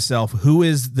asking myself, who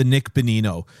is the Nick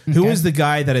Bonino? Who is the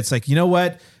guy that it's like, you know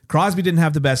what? Crosby didn't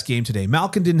have the best game today.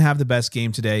 Malkin didn't have the best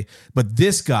game today, but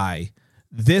this guy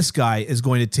is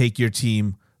going to take your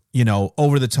team,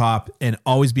 over the top and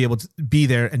always be able to be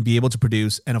there and be able to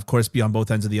produce and, of course, be on both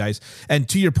ends of the ice. And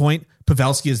to your point,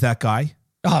 Pavelski is that guy.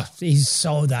 Oh, he's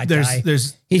so that guy.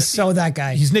 He's so that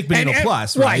guy. He's Nick Bonino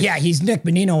plus, right? Yeah, he's Nick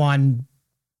Bonino on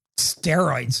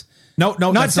steroids. No,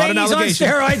 that's not an allegation.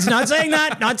 On steroids. Not saying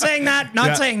that. Not saying that.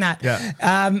 Not saying that.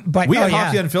 Yeah. But we at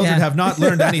Hockey Unfiltered have not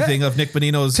learned anything of Nick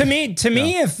Bonino's. To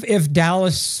me, if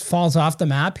Dallas falls off the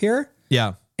map here,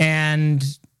 and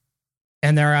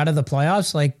they're out of the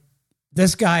playoffs, like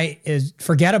this guy is.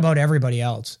 Forget about everybody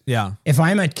else. Yeah. If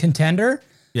I'm a contender.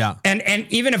 Yeah. And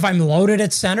even if I'm loaded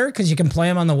at center because you can play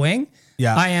him on the wing,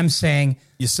 I am saying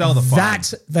you sell the farm.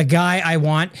 That's the guy I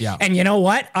want. Yeah. And you know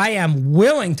what? I am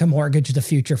willing to mortgage the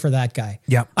future for that guy.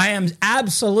 Yeah. I am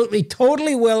absolutely,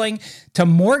 totally willing to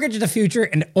mortgage the future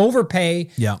and overpay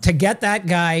to get that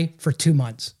guy for 2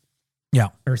 months. Yeah.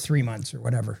 Or 3 months or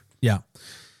whatever. Yeah.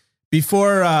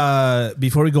 Before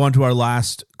we go on to our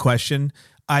last question,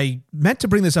 I meant to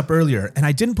bring this up earlier and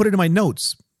I didn't put it in my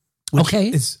notes.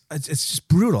 It's just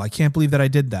brutal. I can't believe that I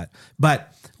did that.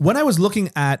 But when I was looking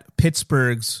at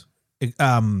Pittsburgh's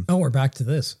we're back to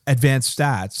this advanced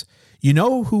stats, you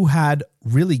know who had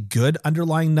really good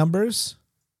underlying numbers?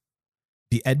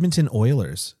 The Edmonton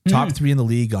Oilers, top 3 in the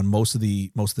league on most of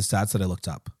the stats that I looked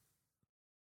up.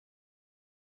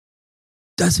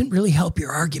 Doesn't really help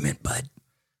your argument, bud.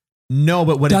 No,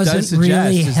 but what it does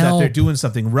suggest is that they're doing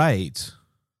something right.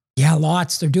 Yeah,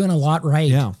 lots. They're doing a lot right.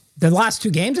 Yeah. The last 2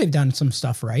 games, they've done some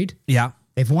stuff right. Yeah.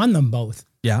 They've won them both.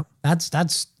 Yeah.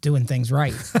 That's doing things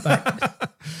right. But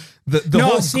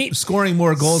scoring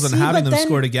more goals and having them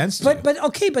scored against you.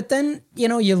 But then,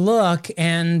 you look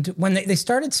and when they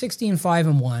started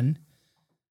 16-5-1,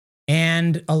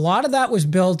 and a lot of that was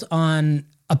built on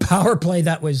a power play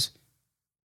that was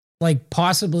like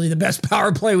possibly the best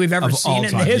power play we've ever seen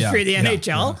in the history of the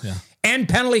NHL. Yeah. And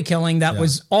penalty killing that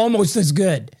was almost as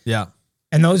good. Yeah.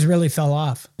 And those really fell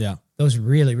off. Yeah. Those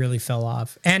really, really fell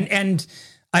off. And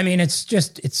I mean, it's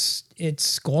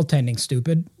goaltending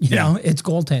stupid. You know, it's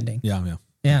goaltending. Yeah.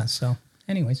 Yeah. So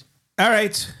anyways. All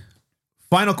right.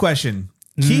 Final question.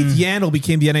 Keith Yandle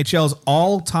became the NHL's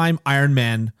all-time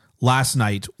Ironman last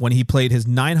night when he played his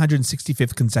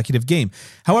 965th consecutive game.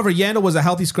 However, Yandle was a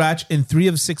healthy scratch in 3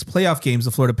 of 6 playoff games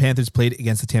the Florida Panthers played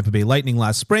against the Tampa Bay Lightning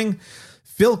last spring.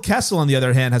 Phil Kessel, on the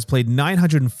other hand, has played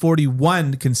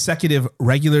 941 consecutive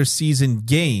regular season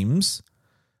games.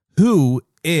 Who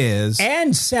is...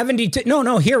 And 72...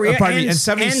 No, here we are. And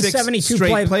 76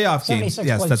 straight playoff games.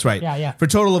 Yes, that's right. Yeah. For a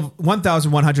total of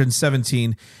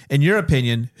 1,117. In your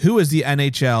opinion, who is the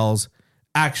NHL's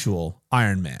actual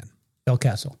Iron Man? Phil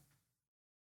Kessel.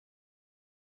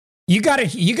 You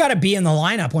gotta be in the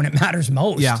lineup when it matters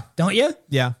most. Yeah. Don't you?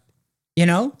 Yeah.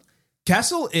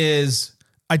 Kessel is...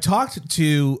 I talked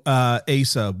to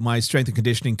Asa, my strength and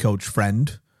conditioning coach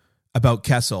friend, about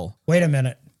Kessel. Wait a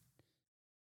minute.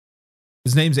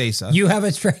 His name's Asa. You have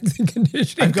a strength and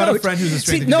conditioning I've got coach? a friend who's a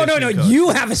strength and conditioning coach.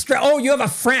 You have you have a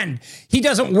friend. He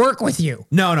doesn't work with you.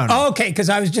 No. Oh, okay, because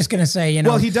I was just going to say,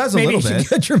 Well, he does a little bit. Maybe you should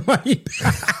get your money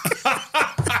back.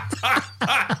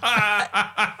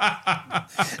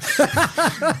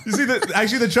 You see,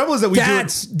 the trouble is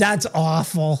that that's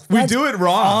awful. We do it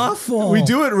wrong. Awful. We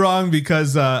do it wrong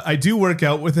because I do work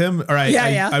out with him. All right,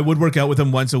 I would work out with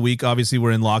him once a week. Obviously,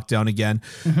 we're in lockdown again,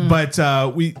 but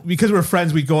because we're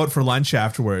friends, we go out for lunch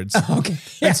afterwards. Okay,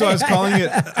 and so I was calling it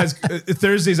as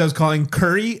Thursdays. I was calling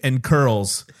curry and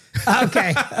curls.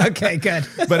 Okay, good.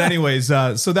 But anyways,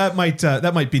 so that might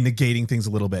be negating things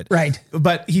a little bit, right?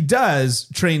 But he does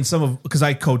train because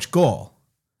I coach goal.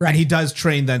 Right. And he does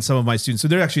train then some of my students. So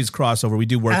there actually is crossover. We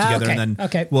do work together and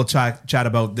then we'll chat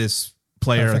about this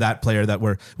player or that player that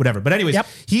we're whatever. But anyways,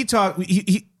 he talked,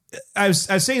 I was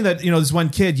saying that, this one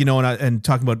kid, and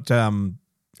talking about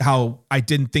how I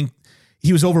didn't think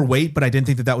he was overweight, but I didn't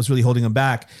think that was really holding him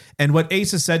back. And what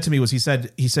Asa said to me was he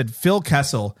said, Phil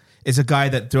Kessel is a guy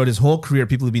that throughout his whole career,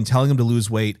 people have been telling him to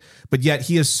lose weight, but yet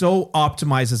he is so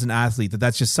optimized as an athlete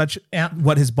that's just such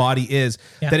what his body is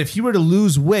that if he were to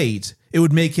lose weight, it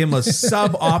would make him a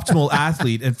suboptimal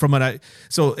athlete. And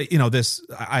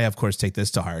I of course take this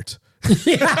to heart,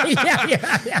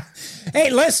 Yeah. Hey,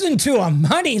 listen to him,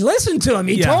 honey. Listen to him.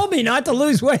 He told me not to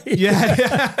lose weight.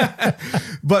 Yeah.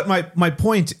 But my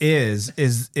point is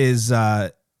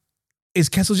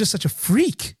Kessel's just such a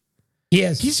freak. He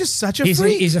is. He's just such a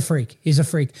freak. He's a freak. He's a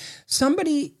freak.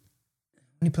 Somebody,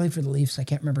 when he played for the Leafs, I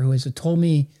can't remember who it is, it told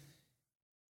me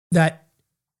that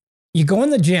you go in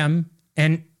the gym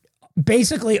and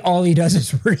basically all he does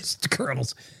is wrist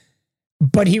curls,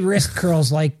 but he wrist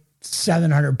curls like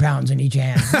 700 pounds in each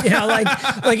hand.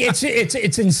 Like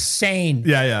it's insane.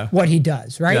 Yeah. What he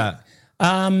does, right?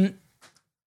 Yeah.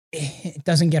 It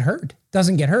doesn't get hurt.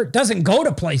 Doesn't go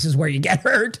to places where you get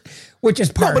hurt, which is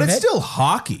part of it. But it's still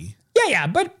hockey. Yeah.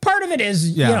 But part of it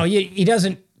is, he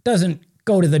doesn't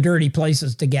go to the dirty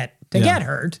places to get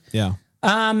hurt. Yeah.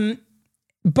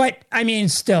 But I mean,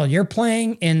 still, you're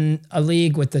playing in a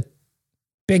league with the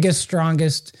biggest,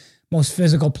 strongest, most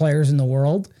physical players in the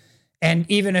world. And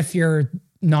even if you're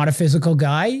not a physical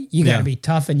guy, you got to be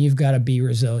tough and you've got to be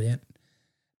resilient.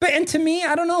 And to me,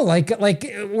 I don't know, like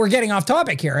we're getting off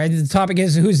topic here. The topic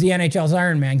is who's the NHL's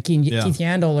Iron Man, Keith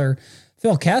Yandle or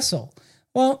Phil Kessel?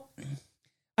 Well,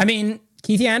 I mean,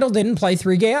 Keith Yandle didn't play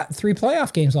three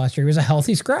playoff games last year. He was a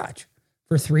healthy scratch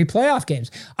for 3 playoff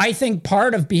games. I think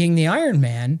part of being the Iron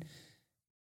Man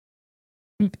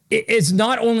is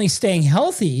not only staying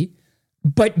healthy,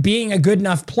 but being a good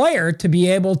enough player to be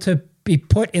able to be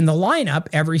put in the lineup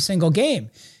every single game.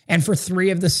 And for 3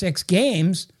 of the 6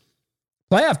 games,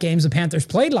 playoff games the Panthers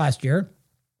played last year,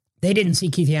 they didn't see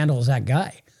Keith Yandle as that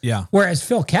guy. Yeah. Whereas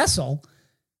Phil Kessel,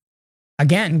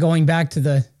 again, going back to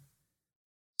the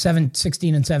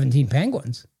 16 and 17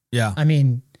 Penguins. Yeah. I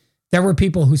mean, there were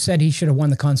people who said he should have won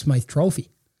the Conn Smythe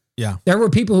Trophy. Yeah. There were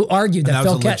people who argued that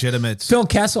Phil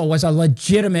Kessel was a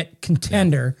legitimate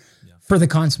contender for the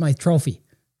Conn Smythe Trophy.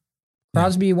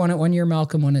 Crosby won it one year,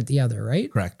 Malcolm won it the other,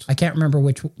 right? Correct. I can't remember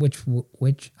which.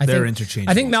 They're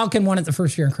interchangeable. I think Malkin won it the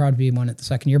first year and Crosby won it the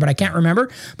second year, but I can't remember.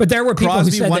 But there were people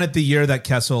Crosby who said won it the year that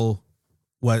Kessel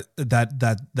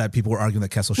that people were arguing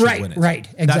that Kessel should win it. Right,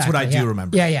 exactly. That's what I do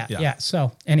remember. Yeah.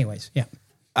 So, anyways, yeah.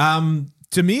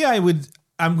 To me,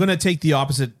 I'm going to take the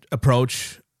opposite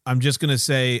approach. I'm going to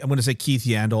say Keith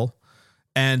Yandle.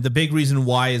 And the big reason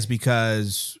why is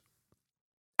because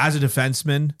as a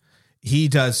defenseman, he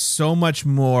does so much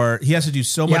more. He has to do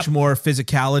so much more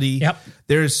physicality. Yep.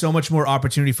 There is so much more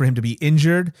opportunity for him to be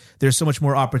injured. There's so much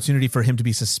more opportunity for him to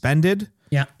be suspended.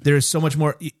 Yeah. There's so much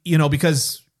more,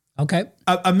 because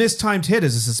a mistimed hit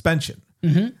is a suspension,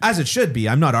 as it should be.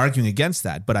 I'm not arguing against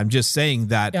that, but I'm just saying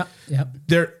that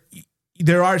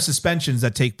there are suspensions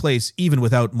that take place even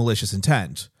without malicious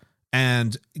intent.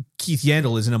 And Keith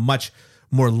Yandle is in a much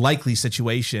more likely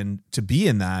situation to be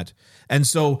in that. And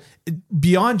so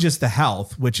beyond just the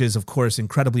health, which is of course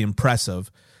incredibly impressive,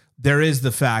 there is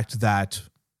the fact that,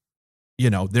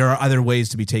 there are other ways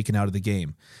to be taken out of the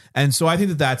game. And so I think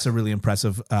that that's a really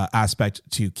impressive aspect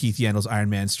to Keith Yandle's Iron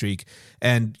Man streak.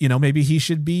 And, maybe he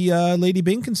should be Lady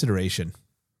Byng consideration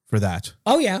for that.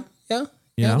 Oh yeah. Yeah.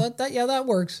 That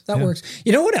works. That works.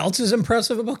 You know what else is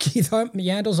impressive about Keith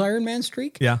Yandle's Iron Man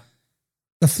streak? Yeah.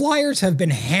 The Flyers have been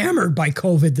hammered by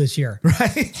COVID this year.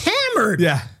 Right. Hammered.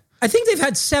 Yeah. I think they've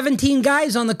had 17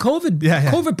 guys on the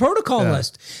COVID protocol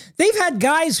list. They've had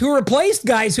guys who replaced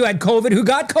guys who had COVID who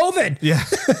got COVID. Yeah.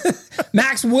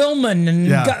 Max Willman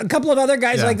and a couple of other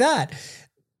guys like that.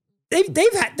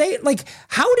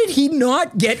 How did he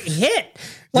not get hit?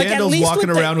 Yandle's walking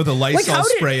around with a Lysol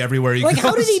spray everywhere he goes.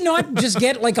 How did he not just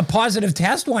get a positive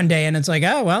test one day and it's like,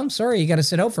 oh, well, I'm sorry, you got to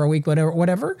sit out for a week,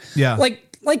 whatever. Yeah.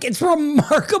 It's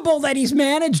remarkable that he's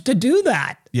managed to do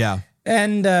that. Yeah.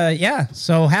 And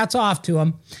so hats off to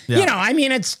him. Yeah.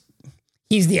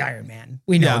 He's the Iron Man.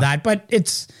 We know that, but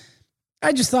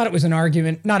I just thought it was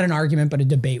not an argument, but a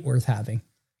debate worth having.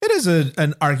 It is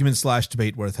an argument /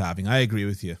 debate worth having. I agree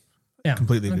with you. Yeah.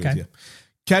 Completely agree with you.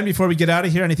 Ken, before we get out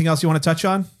of here, anything else you want to touch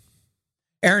on?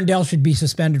 Aaron Dell should be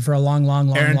suspended for a long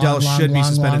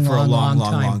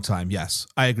time. Yes,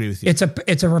 I agree with you.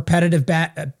 It's a repetitive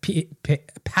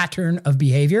pattern of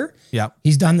behavior. Yeah.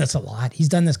 He's done this a lot. He's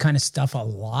done this kind of stuff a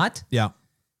lot. Yeah.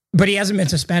 But he hasn't been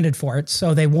suspended for it,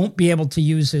 so they won't be able to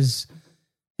use his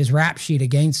rap sheet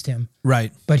against him.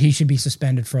 Right. But he should be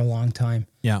suspended for a long time.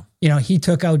 Yeah. He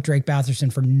took out Drake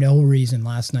Batherson for no reason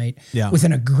last night. Yeah. With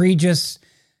an egregious,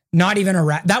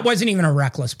 that wasn't even a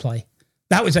reckless play.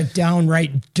 That was a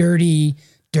downright dirty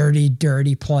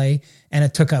play. And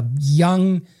it took a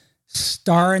young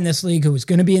star in this league who was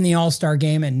going to be in the All-Star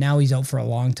game, and now he's out for a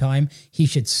long time. He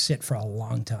should sit for a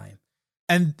long time.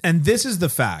 And this is the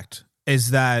fact,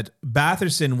 is that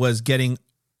Batherson was getting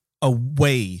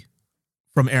away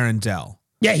from Aaron Dell.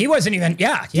 Yeah, he wasn't even.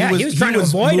 Yeah, he was trying to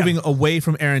avoid moving him. away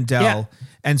from Arundel, Yeah.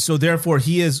 and so therefore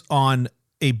he is on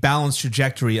a balanced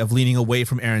trajectory of leaning away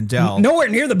from Arundel. Nowhere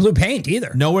near the blue paint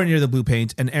either. Nowhere near the blue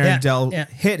paint, and Arundel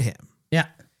hit him. Yeah.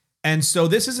 And so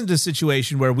this isn't a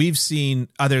situation where we've seen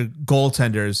other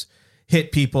goaltenders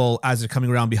hit people as they're coming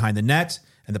around behind the net,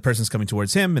 and the person's coming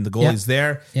towards him, and the goalie's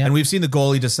there, and we've seen the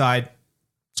goalie decide,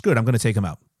 "Screw it, I'm going to take him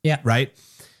out." Yeah. Right.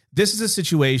 This is a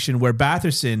situation where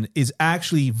Batherson is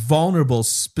actually vulnerable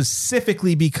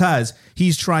specifically because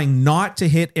he's trying not to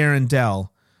hit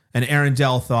Arundel, and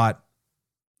Arundel thought,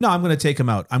 "No, I'm going to take him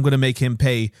out. I'm going to make him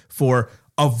pay for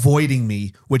avoiding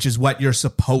me," which is what you're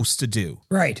supposed to do.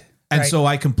 Right. And so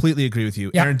I completely agree with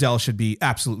you. Yeah. Arundel should be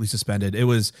absolutely suspended. It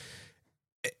was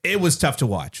tough to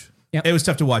watch. Yep. It was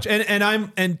tough to watch.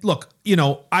 And look,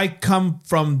 I come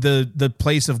from the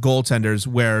place of goaltenders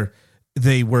where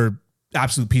they were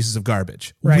absolute pieces of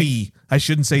garbage. Right. I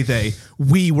shouldn't say they.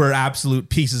 We were absolute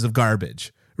pieces of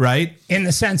garbage, right? In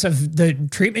the sense of the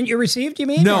treatment you received, you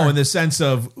mean? No, or? in the sense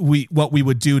of what we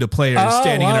would do to players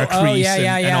standing in our crease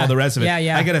and all the rest of it.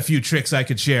 Yeah. I got a few tricks I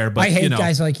could share, but I hate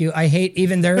guys like you. I hate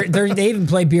even they even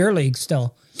play beer league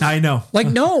still. I know. Like,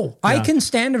 no, I can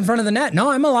stand in front of the net.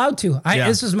 No, I'm allowed to.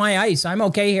 This is my ice. I'm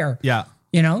okay here. Yeah.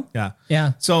 Yeah.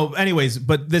 Yeah. So anyways,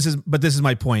 but this is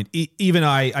my point. Even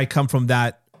I come from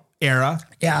that era.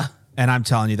 Yeah. And I'm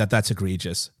telling you that's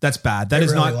egregious. That's bad. That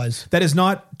is really not was. That is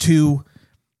not to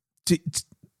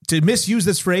misuse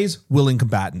this phrase, willing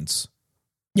combatants.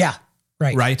 Yeah.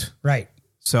 Right. Right.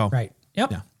 So Right.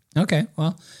 Yep. Yeah. Okay.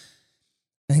 Well,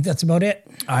 I think that's about it.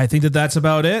 I think that's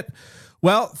about it.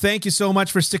 Well, thank you so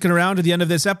much for sticking around to the end of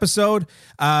this episode.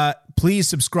 Please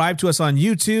subscribe to us on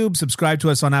YouTube, subscribe to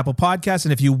us on Apple Podcasts.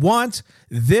 And if you want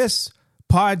this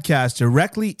podcast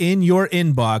directly in your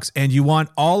inbox and you want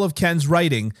all of Ken's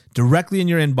writing directly in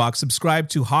your inbox, subscribe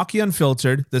to Hockey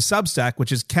Unfiltered, the Substack,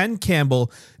 which is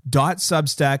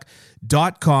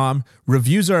kencampbell.substack.com.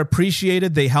 Reviews are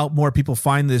appreciated. They help more people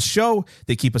find this show.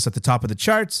 They keep us at the top of the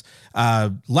charts.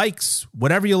 Likes,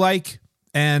 whatever you like.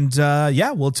 And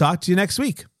we'll talk to you next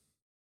week.